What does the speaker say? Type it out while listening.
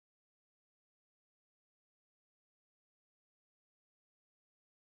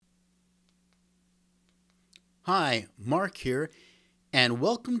Hi, Mark here, and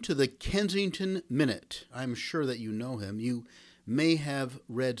welcome to the Kensington Minute. I'm sure that you know him. You may have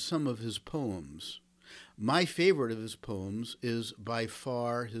read some of his poems. My favorite of his poems is by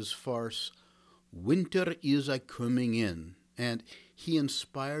far his farce, Winter is a Coming In, and he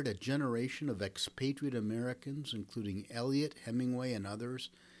inspired a generation of expatriate Americans, including Eliot, Hemmingway, and others.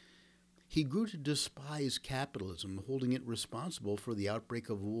 He grew to despise capitalism, holding it responsible for the outbreak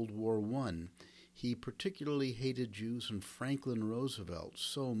of World War I. He particularly hated Jews and Franklin Roosevelt,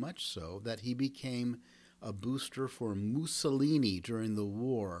 so much so that he became a booster for Mussolini during the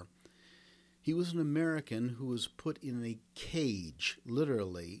war. He was an American who was put in a cage,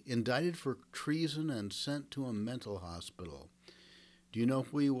 literally, indicted for treason and sent to a mental hospital. Do you know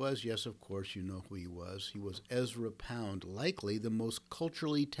who he was? Yes, of course you know who he was. He was Ezra Pound, likely the most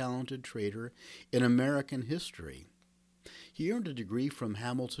culturally talented traitor in American history. He earned a degree from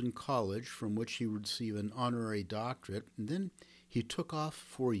Hamilton College, from which he would receive an honorary doctorate, and then he took off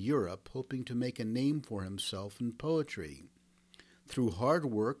for Europe, hoping to make a name for himself in poetry. Through hard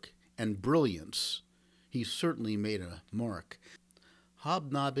work and brilliance, he certainly made a mark.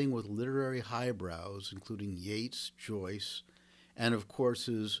 Hobnobbing with literary highbrows, including Yeats, Joyce, and of course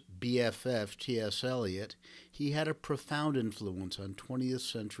his BFF T.S. Eliot, he had a profound influence on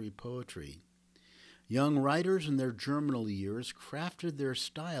 20th-century poetry. Young writers in their germinal years crafted their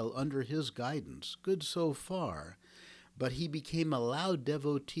style under his guidance, good so far, but he became a loud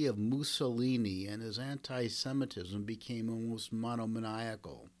devotee of Mussolini, and his anti-Semitism became almost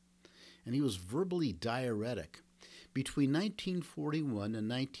monomaniacal. And he was verbally diuretic. Between 1941 and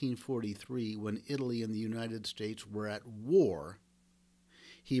 1943, when Italy and the United States were at war,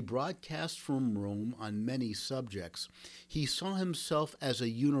 he broadcast from Rome on many subjects. He saw himself as a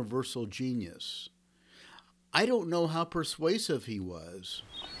universal genius. I don't know how persuasive he was.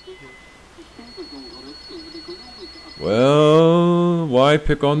 Well, why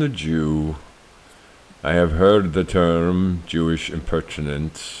pick on the Jew? I have heard the term Jewish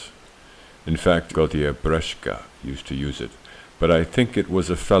impertinence. In fact, Gaudier Breshka used to use it. But I think it was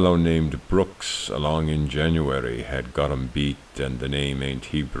a fellow named Brooks along in January had got 'em beat, and the name ain't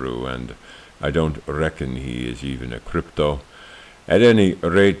Hebrew, and I don't reckon he is even a crypto. At any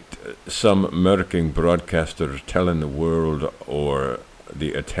rate, some murking broadcaster telling the world or the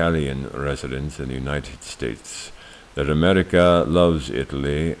Italian residents in the United States that America loves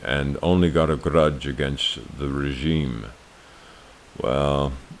Italy and only got a grudge against the regime.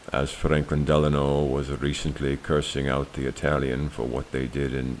 Well, as Franklin Delano was recently cursing out the Italian for what they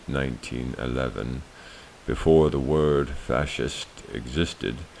did in 1911, before the word fascist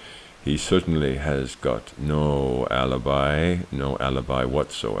existed, he certainly has got no alibi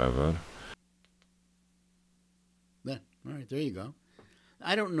whatsoever. All right, there you go.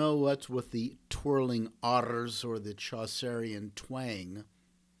 I don't know what's with the twirling R's or the Chaucerian twang.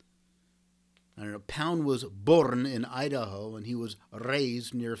 I don't know. Pound was born in Idaho and he was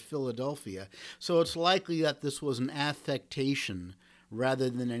raised near Philadelphia, so it's likely that this was an affectation rather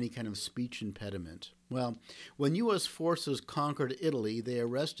than any kind of speech impediment. Well, when U.S. forces conquered Italy, they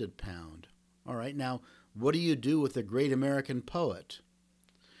arrested Pound. All right, now, what do you do with a great American poet?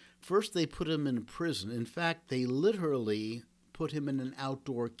 First, they put him in prison. In fact, they literally put him in an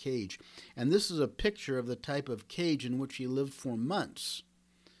outdoor cage. And this is a picture of the type of cage in which he lived for months.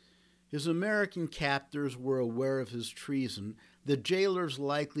 His American captors were aware of his treason. The jailers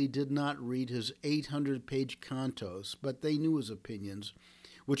likely did not read his 800-page cantos, but they knew his opinions,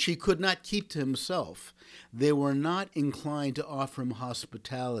 which he could not keep to himself. They were not inclined to offer him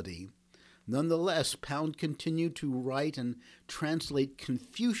hospitality. Nonetheless, Pound continued to write and translate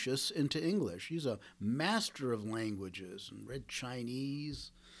Confucius into English. He's a master of languages and read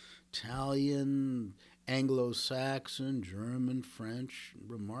Chinese, Italian, Anglo-Saxon, German, French.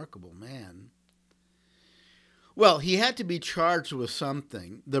 Remarkable man. Well, he had to be charged with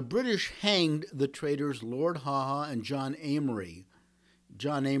something. The British hanged the traitors Lord Haw and John Amory.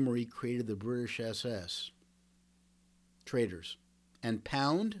 John Amory created the British SS. Traitors. And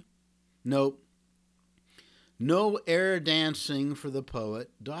Pound? Nope. No air dancing for the poet.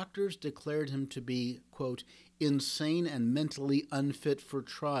 Doctors declared him to be, quote, insane and mentally unfit for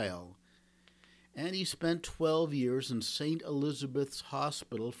trial. And he spent 12 years in St. Elizabeth's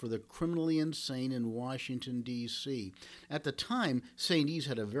Hospital for the Criminally Insane in Washington, D.C. At the time, St. E's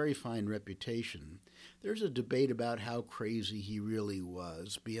had a very fine reputation. There's a debate about how crazy he really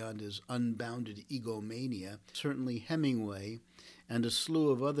was, beyond his unbounded egomania. Certainly Hemmingway and a slew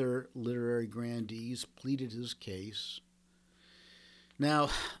of other literary grandees pleaded his case. Now,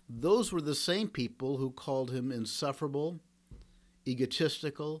 those were the same people who called him insufferable,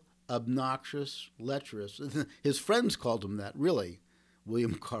 egotistical, obnoxious, lecherous. His friends called him that, really.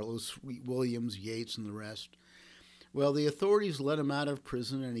 William Carlos Williams, Yeats, and the rest. Well, the authorities let him out of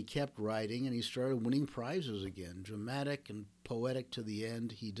prison, and he kept writing, and he started winning prizes again. Dramatic and poetic to the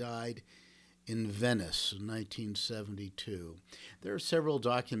end. He died in Venice in 1972. There are several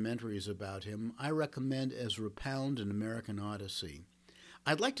documentaries about him. I recommend Ezra Pound and American Odyssey.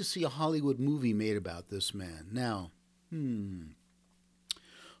 I'd like to see a Hollywood movie made about this man. Now,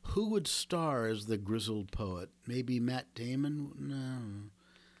 who would star as the grizzled poet? Maybe Matt Damon? No.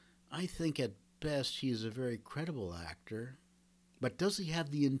 I think at best he is a very credible actor. But does he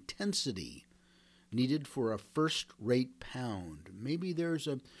have the intensity needed for a first-rate Pound? Maybe there's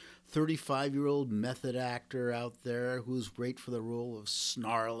a 35-year-old method actor out there who's great for the role of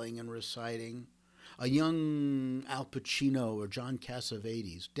snarling and reciting. A young Al Pacino or John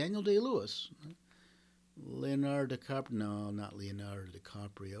Cassavetes. Daniel Day-Lewis. Leonardo DiCaprio? No, not Leonardo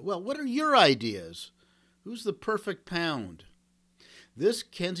DiCaprio. Well, what are your ideas? Who's the perfect Pound? This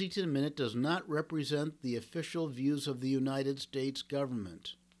Kensington Minute does not represent the official views of the United States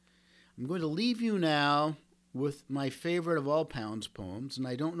government. I'm going to leave you now with my favorite of all Pound's poems, and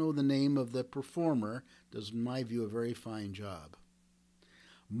I don't know the name of the performer. Does, in my view, a very fine job.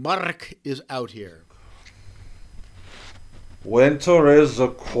 Mark is out here. Winter is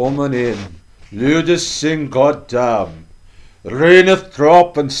a-comin' in, Ludus sing goddam. Raineth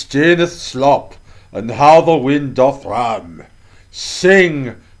drop and staineth slop, and how the wind doth ram.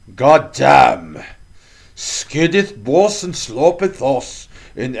 Sing goddam. Skiddeth boss and slopeth os,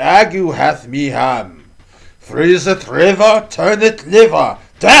 in ague hath me ham. Freezeth river, turneth liver,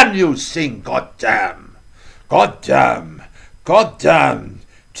 damn you, sing goddam. Goddam, goddam,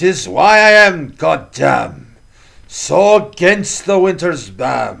 'tis why I am goddam. So against the winter's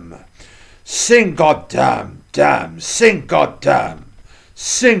bam. Sing goddam, damn, sing goddam.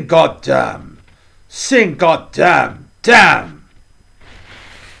 Sing goddam, sing goddam, damn.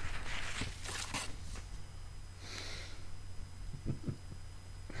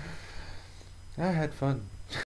 I had fun.